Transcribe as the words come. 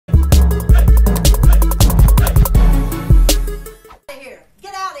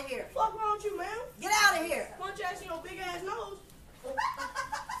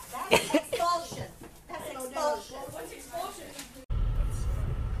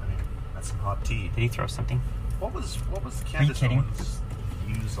some hot tea. Did he throw something? What was Are you kidding?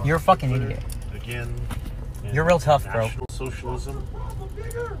 You're a fucking idiot. Again. You're real tough, bro. National socialism.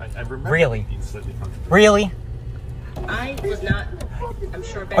 I remember Really? being slightly controversial. Really? I was not. I'm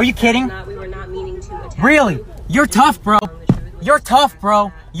sure. Are you kidding? We were not meaning to attack. Really? You're tough, bro. You're tough,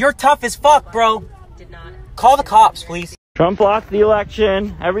 bro. You're tough as fuck, bro. Did not. Call the cops, please. Trump lost the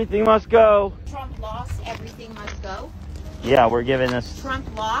election. Everything must go. Trump lost. Everything must go. Yeah, we're giving this. Trump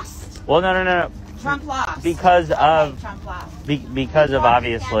lost. Well, no. Trump lost. Because of Trump lost. because of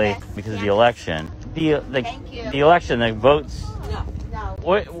obviously because of the election. The election, the votes. No.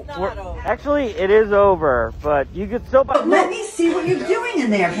 Actually, it is over, but you could still. Let me see what you're doing in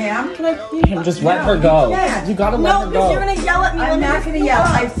there, Pam. Pam, just let her go. You gotta let her go. No, you're gonna yell at me. I'm not gonna yell.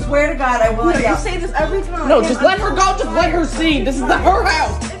 I swear to God, I will yell. You say this every time. No, just let her go. Just let her see. This is her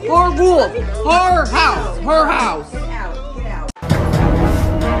house. Her rules. Her house. Her house. Get out. Get out.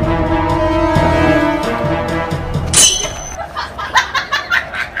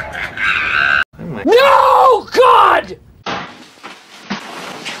 No, God!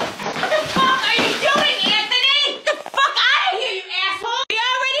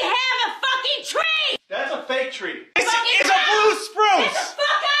 Tree. It's a blue spruce! Get the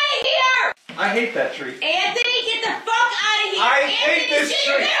fuck out of here! I hate that tree. Anthony, get the fuck out of here! I hate this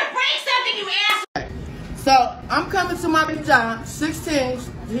tree! You're gonna break something, you asshole! So, I'm coming to my big job, 16,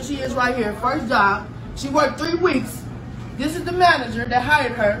 here she is right here, first job. She worked 3 weeks. This is the manager that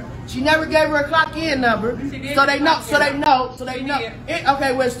hired her. She never gave her a clock in number. So they know.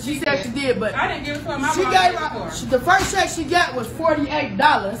 Okay, well, she said she did, but I didn't give it to her. My she mom gave gave it to her, her. the first check she got was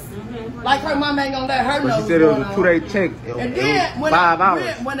 $48. Like her mom ain't gonna let her know. She said it was a 2-day check. And then when 5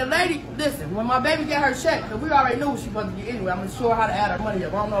 hours. when the lady, listen, when my baby got her check, because we already knew what she was supposed to get anyway. I'm gonna show her how to add her money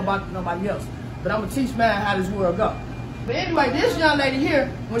up. I don't know about nobody else, but I'm gonna teach man how this world go. But anyway, this young lady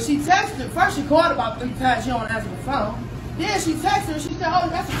here, when she texted, first she called about 3 times. She don't answer the phone. Then she texted her. She said, "Oh,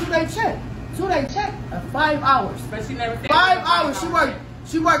 that's a 2-day check. 2-day check at 5 hours." But she never said 5 hours.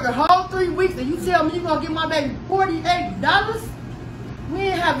 She worked a whole 3 weeks, and you tell me you gonna give my baby $48? We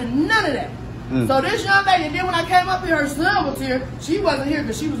ain't having none of that. So this young lady, and then when I came up here, her son was here. She wasn't here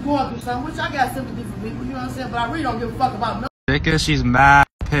because she was going through something, which I got sympathy for people, you know what I'm saying? But I really don't give a fuck about no. Because she's mad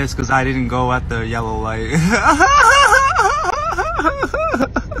pissed because I didn't go at the yellow light.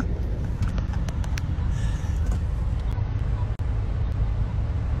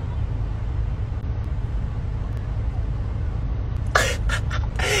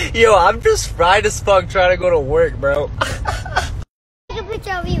 Yo, I'm just fried as fuck trying to go to work, bro. Take a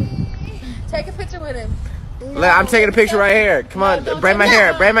picture of you. Take a picture with him. Look, I'm taking a picture right here. Come on, braid my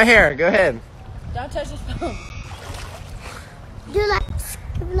hair. Braid my hair. Go ahead. Don't touch his phone. Do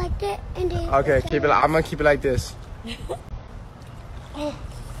like that and then. Okay, keep it. I'm gonna keep it like this. That's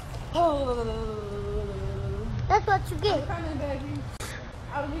what you get. Come baby.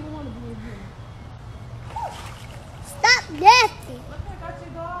 I don't even want to be in here. Stop laughing. Look, I got your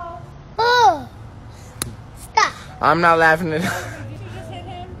dog. Oh. Stop. I'm not laughing at it. Did you just hit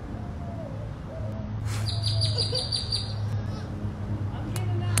him? I'm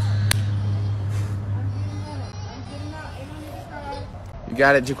getting out. I'm getting out. Ain't no need to cry. You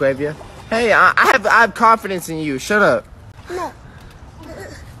got it, Jaquavia? Hey, I have confidence in you. Shut up. No.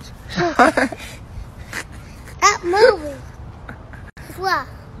 Stop moving. That's why.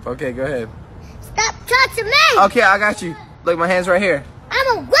 Okay, go ahead. Stop touching me. Okay, I got you. Look, my hand's right here. I'm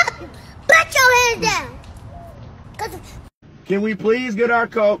gonna whoop you. Put your hands down. Can we please get our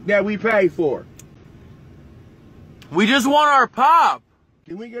Coke that we paid for? We just want our pop.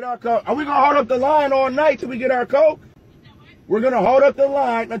 Can we get our Coke? Are we going to hold up the line all night till we get our Coke? We're going to hold up the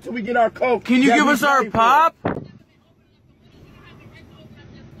line until we get our Coke. Can you give us our pop?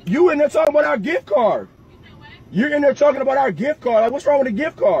 You in there talking about our gift card. You're in there talking about our gift card. Like, what's wrong with the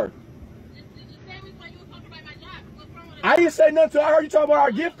gift card? I didn't say nothing till I heard you talking about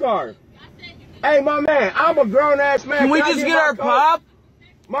our gift card. Hey, my man, I'm a grown-ass man. Can we just get our pop?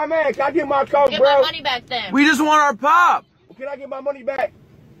 My man, can I get my Coke, Get bro? my money back then. We just want our pop. Can I get my money back?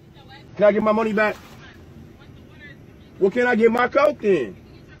 Can I get my money back? Well, can I get my Coke then?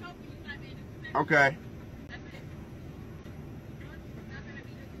 Okay.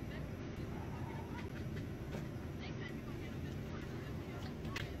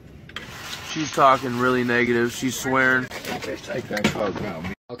 She's talking really negative. She's swearing. Take that Coke now,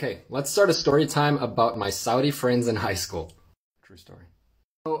 man. Okay, let's start a story time about my Saudi friends in high school. True story.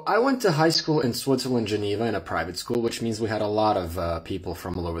 So I went to high school in Switzerland, Geneva, in a private school, which means we had a lot of people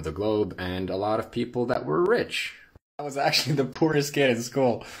from all over the globe and a lot of people that were rich. I was actually the poorest kid in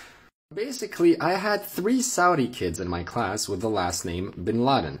school. Basically, I had 3 Saudi kids in my class with the last name Bin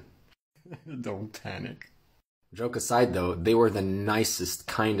Laden. Don't panic. Joke aside though, they were the nicest,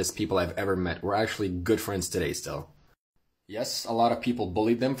 kindest people I've ever met. We're actually good friends today still. Yes, a lot of people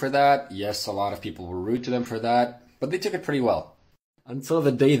bullied them for that. Yes, a lot of people were rude to them for that. But they took it pretty well. Until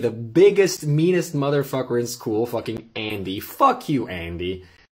the day the biggest, meanest motherfucker in school, fucking Andy, fuck you Andy,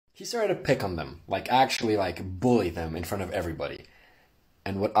 he started to pick on them. Like actually like bully them in front of everybody.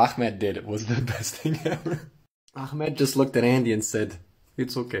 And what Ahmed did was the best thing ever. Ahmed just looked at Andy and said,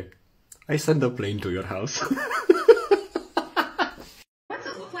 "It's okay. I send a plane to your house." What's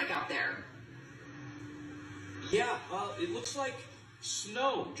it look like out there? Yeah, it looks like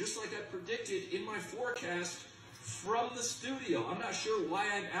snow, just like I predicted in my forecast from the studio. I'm not sure why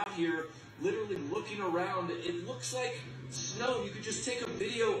I'm out here literally looking around. It looks like snow. You could just take a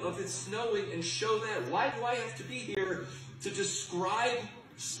video of it snowing and show that. Why do I have to be here to describe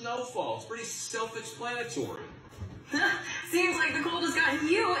snowfall? It's pretty self-explanatory. Seems like the cold has gotten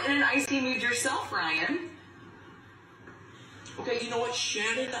you in an icy mood yourself, Ryan. Okay, you know what,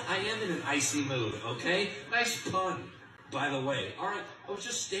 Shannon? I am in an icy mood, okay? Nice pun, by the way. All right, I was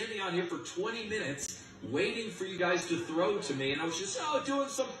just standing out here for 20 minutes waiting for you guys to throw to me, and I was just, doing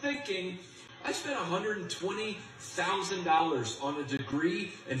some thinking. I spent $120,000 on a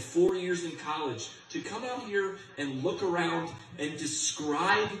degree and 4 years in college to come out here and look around and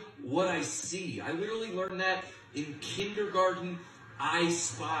describe what I see. I literally learned that in kindergarten. I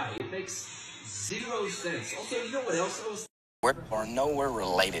Spy. It makes zero sense. Also, you know what else I was... Are nowhere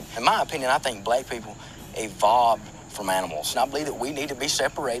related. In my opinion, I think black people evolved from animals. And I believe that we need to be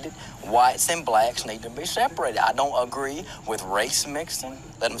separated. Whites and blacks need to be separated. I don't agree with race mixing.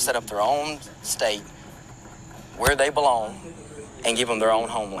 Let them set up their own state where they belong and give them their own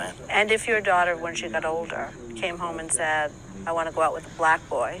homeland. And if your daughter, when she got older, came home and said, "I want to go out with a black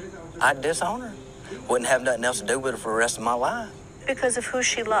boy," I'd disown her. Wouldn't have nothing else to do with her for the rest of my life. Because of who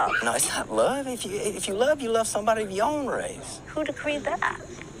she loved. No, it's not love. If you love somebody of your own race. Who decreed that?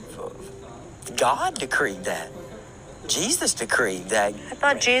 God decreed that. Jesus decreed that. I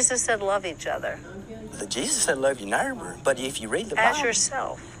thought Jesus said love each other. Jesus said love your neighbor, but if you read the Bible... As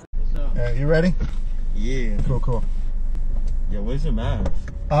yourself. You ready? Yeah. Cool. Yeah, where's your mask?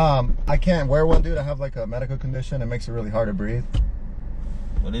 I can't wear one, dude. I have like a medical condition. It makes it really hard to breathe.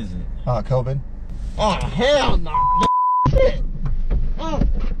 What is it? COVID. Oh, hell no. Shit. Oh,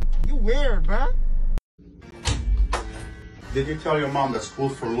 you weird, bro. Did you tell your mom that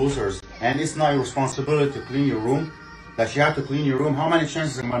school's for losers and it's not your responsibility to clean your room? That you have to clean your room? How many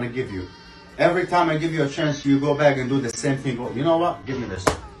chances am I going to give you? Every time I give you a chance, you go back and do the same thing. You know what? Give me this.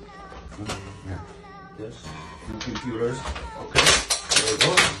 Yeah. This. And computers. Okay. There you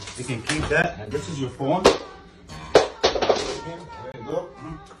go. You can keep that. And this is your phone. There you go.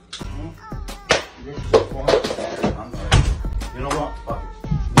 This is your phone. You know what? Fuck it.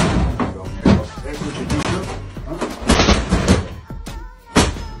 There you go. There's what you do.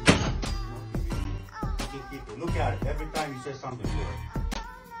 Look at it. Every time you say something to her.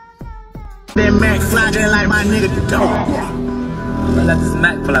 That Mac fly just like my nigga the dog. I'm gonna let this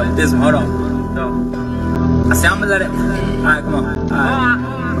Mac pull out with this one. Hold on. I say I'm gonna let it. Alright, come on. Alright.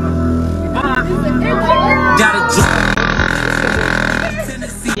 Got a job.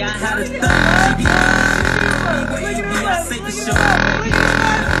 Tennessee, I had a thug. She be say for sure.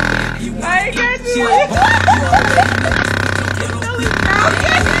 I can't do it.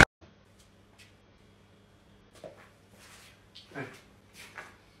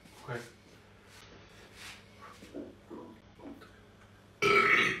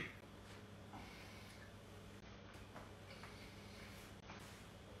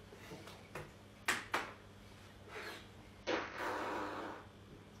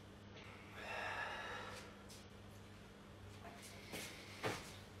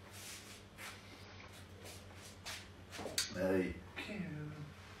 Hey.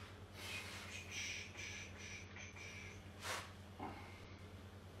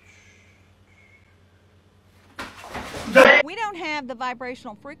 We don't have the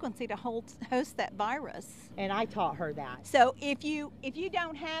vibrational frequency to host that virus. And I taught her that. So if you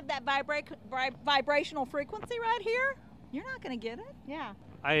don't have that vibrational frequency right here, you're not going to get it. Yeah.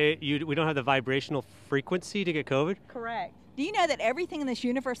 We don't have the vibrational frequency to get COVID? Correct. Do you know that everything in this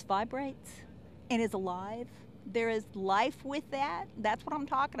universe vibrates and is alive? There is life with that. That's what I'm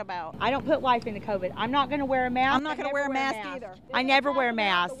talking about. I don't put life into COVID. I'm not going to wear a mask. I'm not going to wear a mask either. I never wear a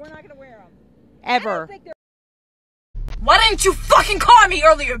mask. But we're not going to wear them. Ever. Why didn't you fucking call me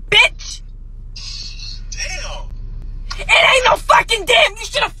earlier, bitch? Damn. It ain't no fucking damn. You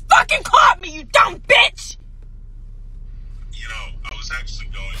should have fucking called me, you dumb bitch. You know, I was actually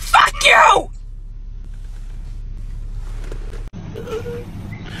going... Fuck you!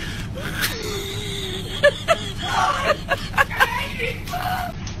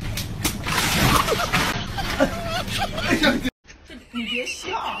 你别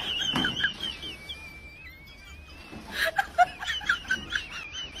笑。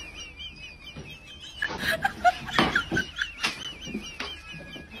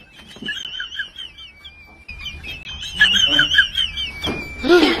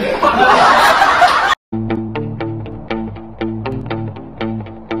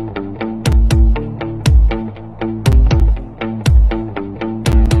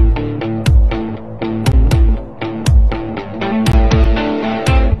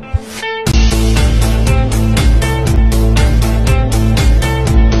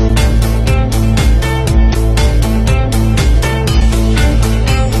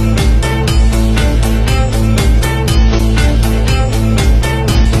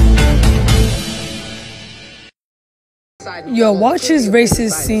Yo, watch his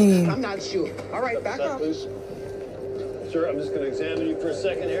racist scene. I'm not sure. All right, back up. Sir, I'm just going to examine you for a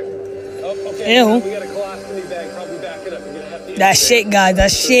second here. Oh, okay. Ew. We got a colostomy bag. Probably back it up. You're going to have to. That shit, guys.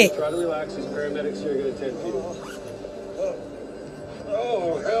 That shit. Try to relax. These paramedics here are going to attend to you.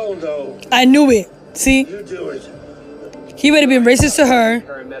 Oh, hell no. I knew it. See? You do it. He would have been racist to her.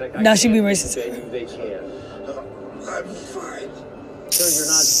 Now she be racist to him. They can. I'm fine. Sir, you're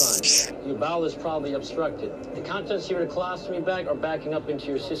not fine. Your bowel is probably obstructed. The contents of your colostomy bag are backing up into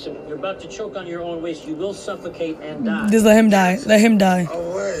your system. You're about to choke on your own waste. You will suffocate and die. Just let him die. Let him die.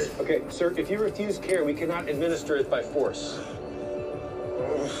 Okay, sir, if you refuse care, we cannot administer it by force.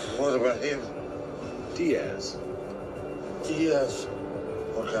 What about him? Diaz. Diaz.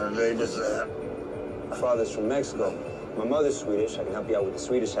 What kind of name is that? My father's from Mexico. My mother's Swedish. I can help you out with the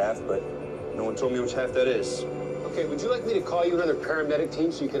Swedish half, but no one told me which half that is. Okay, would you like me to call you another paramedic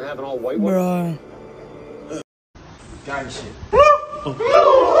team so you can have an all-white one? Bruh. Guy shit.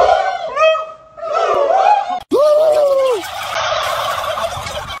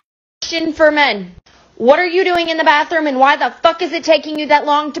 Question for men. What are you doing in the bathroom and why the fuck is it taking you that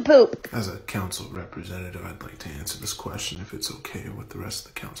long to poop? As a council representative, I'd like to answer this question if it's okay with the rest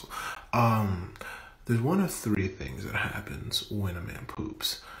of the council. There's one of three things that happens when a man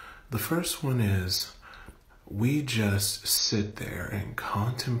poops. The first one is we just sit there and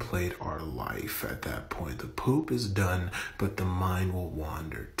contemplate our life at that point. The poop is done, but the mind will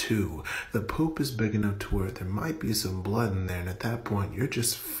wander too. The poop is big enough to where there might be some blood in there, and at that point, you're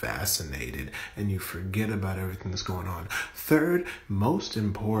just fascinated and you forget about everything that's going on. Third, most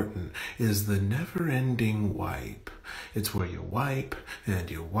important, is the never-ending wipe. It's where you wipe, and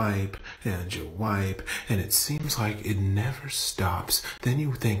you wipe, and you wipe, and it seems like it never stops. Then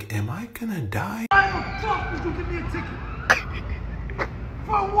you think, am I gonna die? Why the fuck did you give me a ticket?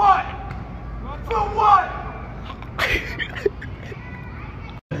 For what? For what?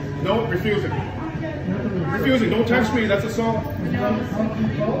 No, refusing. Refusing. Don't touch me. That's assault.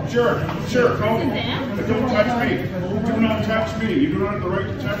 Sure, call me. But don't touch me. Do not touch me. You do not have the right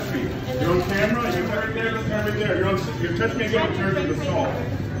to touch me. You're on camera. You're right there. Look right there. You're touching me again in terms of assault.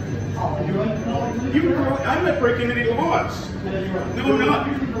 I'm not breaking any laws. No, I'm not.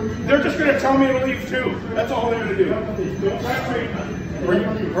 They're just going to tell me to leave too. That's all they're going to do. Don't touch me.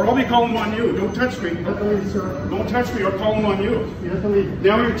 Or I'll be calling on you. Don't touch me. Don't touch me or calling on you.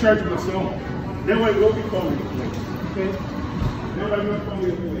 Now you're charged with assault. Now I will be calling the police. Okay? Now I will call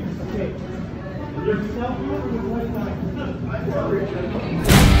the police. Okay. You're self-harm.